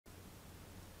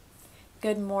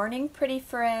Good morning, pretty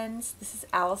friends. This is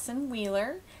Allison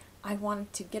Wheeler. I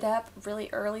wanted to get up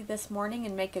really early this morning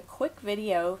and make a quick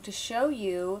video to show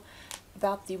you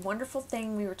about the wonderful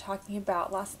thing we were talking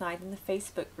about last night in the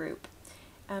Facebook group.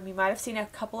 You might have seen a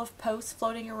couple of posts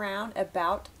floating around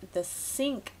about the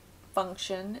sync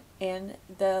function in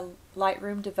the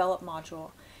Lightroom Develop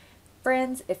module.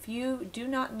 Friends, if you do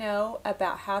not know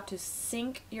about how to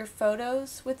sync your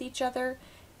photos with each other,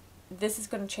 this is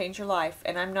going to change your life,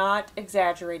 and I'm not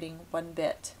exaggerating one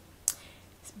bit.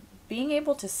 Being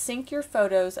able to sync your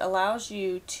photos allows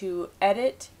you to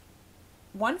edit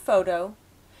one photo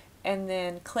and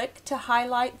then click to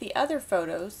highlight the other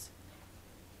photos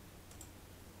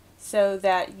so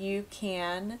that you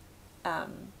can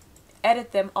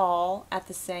edit them all at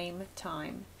the same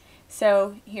time.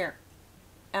 So here,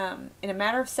 in a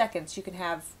matter of seconds, you can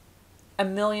have a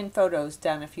million photos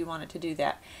done if you wanted to do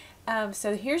that.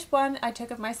 So here's one I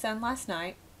took of my son last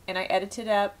night, and I edited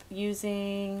up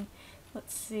using,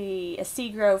 let's see, a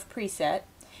Seagrove preset.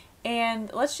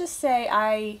 And let's just say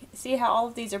I see how all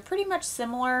of these are pretty much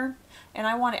similar, and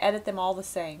I want to edit them all the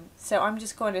same. So I'm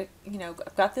just going to,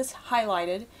 I've got this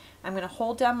highlighted. I'm going to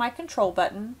hold down my control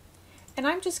button, and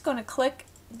I'm just going to click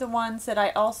the ones that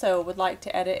I also would like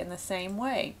to edit in the same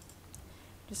way.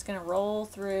 Just going to roll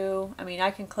through. I mean,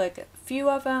 I can click a few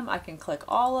of them, I can click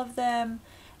all of them.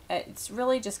 It's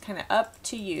really just kind of up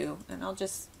to you, and I'll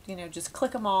just, just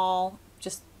click them all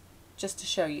just to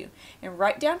show you. And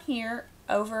right down here,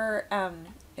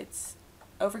 it's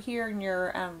over here in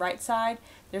your right side,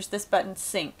 there's this button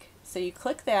Sync. So you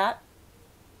click that,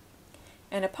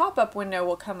 and a pop-up window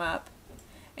will come up,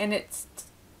 and it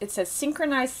says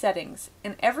Synchronize Settings,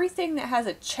 and everything that has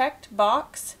a checked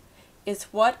box is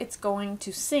what it's going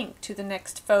to sync to the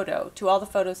next photo, to all the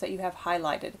photos that you have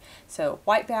highlighted. So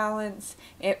white balance,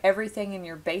 everything in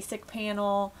your basic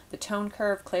panel, the tone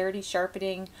curve, clarity,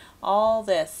 sharpening, all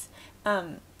this.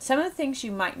 Some of the things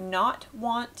you might not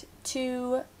want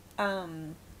to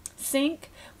sync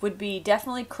would be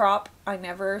definitely crop. I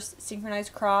never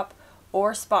synchronize crop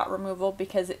or spot removal,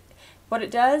 because what it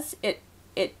does, it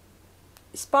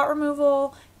spot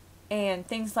removal and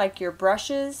things like your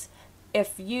brushes.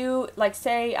 If you, like,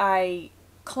 say I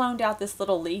cloned out this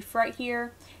little leaf right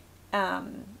here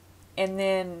and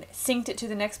then synced it to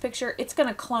the next picture, it's going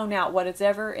to clone out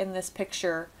whatever in this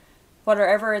picture,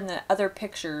 whatever in the other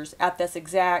pictures at this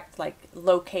exact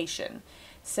location.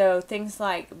 So things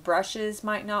like brushes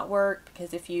might not work,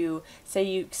 because if you say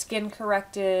you skin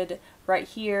corrected right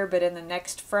here, but in the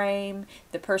next frame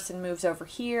the person moves over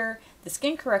here, the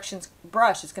skin corrections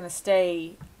brush is going to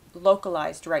stay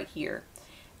localized right here.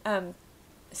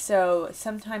 So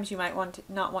sometimes you might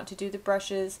not want to do the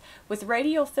brushes. With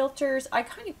radial filters, I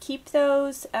kind of keep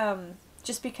those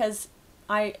just because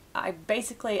I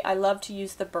love to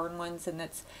use the burn ones, and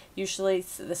that's usually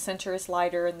the center is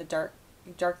lighter and the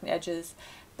darkened edges.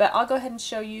 But I'll go ahead and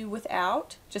show you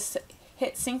without. Just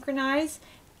hit Synchronize.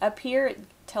 Up here it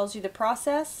tells you the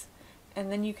process, and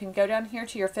then you can go down here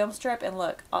to your film strip and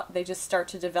look, they just start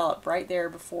to develop right there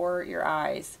before your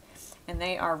eyes, and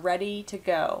they are ready to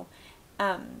go.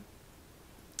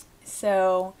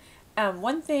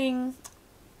 One thing,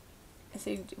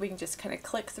 so we can just kind of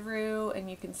click through, and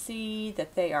you can see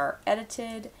that they are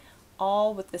edited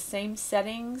all with the same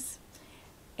settings.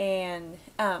 And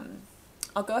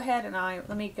I'll go ahead and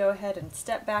let me go ahead and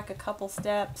step back a couple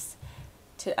steps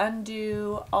to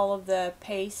undo all of the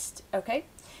paste. Okay,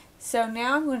 so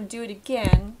now I'm going to do it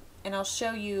again, and I'll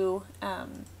show you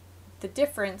the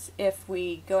difference if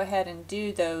we go ahead and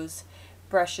do those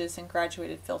brushes and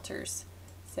graduated filters.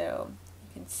 So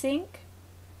you can sync,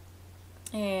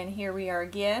 and here we are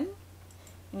again,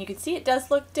 and you can see it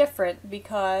does look different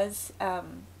because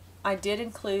I did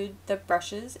include the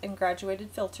brushes and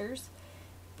graduated filters.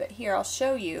 But here I'll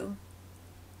show you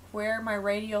where my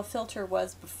radial filter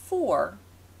was before.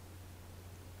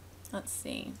 Let's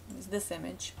see, it was this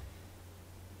image,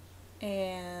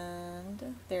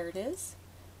 and there it is.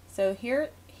 So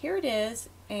here it is,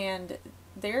 and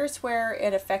there's where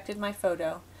it affected my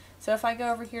photo. So if I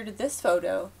go over here to this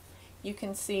photo, you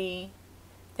can see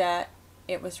that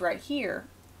it was right here,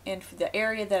 and for the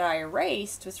area that I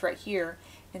erased was right here.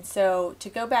 And so to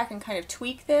go back and kind of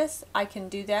tweak this, I can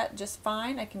do that just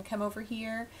fine. I can come over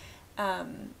here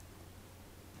and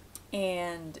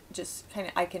just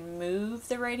I can move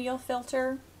the radial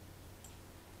filter.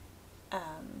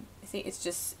 See, it's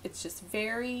just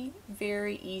very,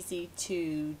 very easy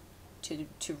to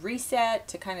reset,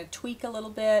 to kind of tweak a little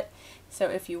bit. So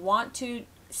if you want to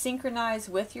synchronize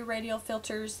with your radial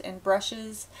filters and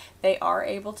brushes, they are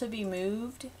able to be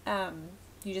moved.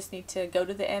 You just need to go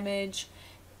to the image,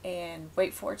 and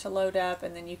wait for it to load up,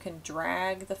 and then you can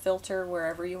drag the filter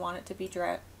wherever you want it to be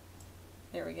dragged.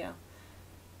 There we go.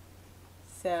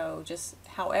 So just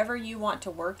however you want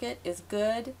to work it is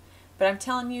good, but I'm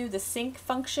telling you, the sync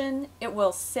function, it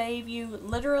will save you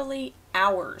literally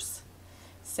hours.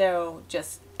 So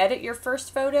just edit your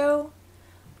first photo,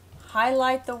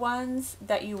 highlight the ones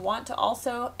that you want to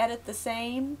also edit the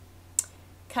same,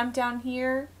 come down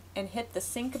here and hit the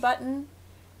sync button,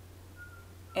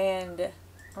 and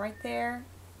right there,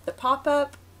 the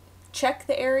pop-up, check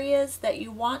the areas that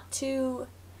you want to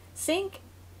sync,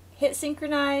 hit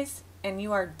synchronize, and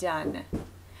you are done.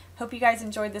 Hope you guys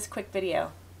enjoyed this quick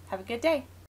video. Have a good day.